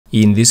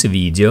In this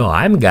video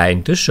I'm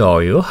going to show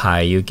you how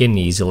you can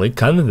easily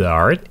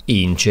convert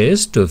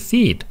inches to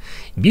feet.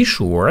 Be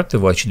sure to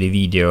watch the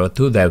video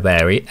to the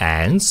very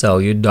end so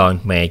you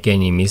don't make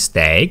any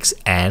mistakes,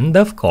 and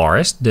of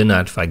course do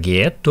not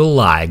forget to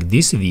like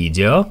this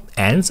video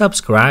and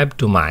subscribe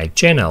to my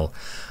channel.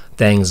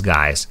 Thanks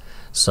guys!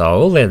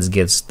 So let's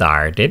get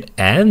started,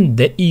 and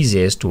the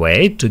easiest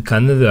way to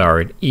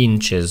convert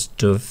inches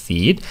to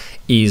feet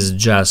is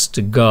just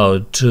to go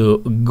to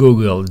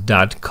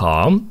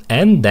google.com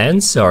and then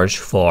search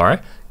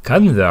for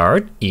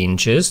convert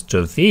inches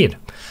to feet.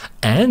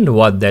 And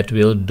what that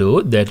will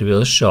do, that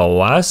will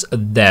show us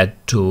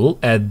that tool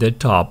at the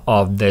top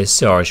of the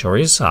search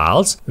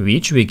results,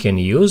 which we can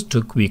use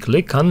to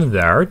quickly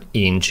convert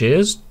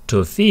inches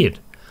to feet.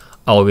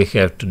 All we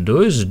have to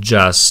do is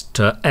just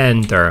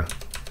enter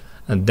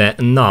the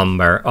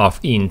number of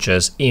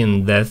inches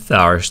in the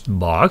first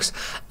box,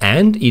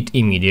 and it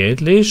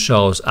immediately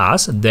shows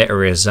us the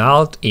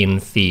result in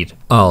feet.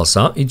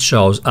 Also, it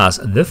shows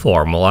us the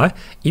formula.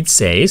 It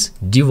says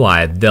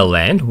divide the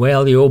length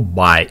value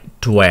by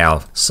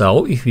 12.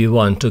 So if we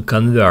want to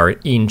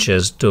convert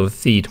inches to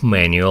feet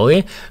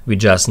manually, we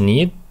just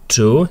need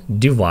to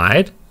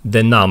divide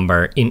the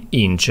number in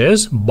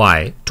inches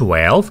by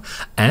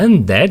 12,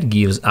 and that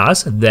gives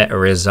us the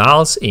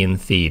results in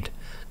feet.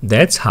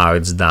 That's how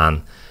it's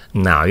done.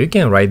 Now you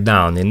can write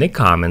down in the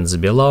comments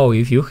below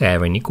if you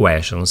have any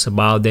questions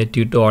about the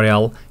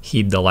tutorial.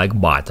 Hit the like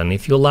button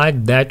if you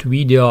liked that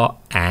video,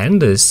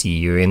 and see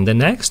you in the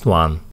next one.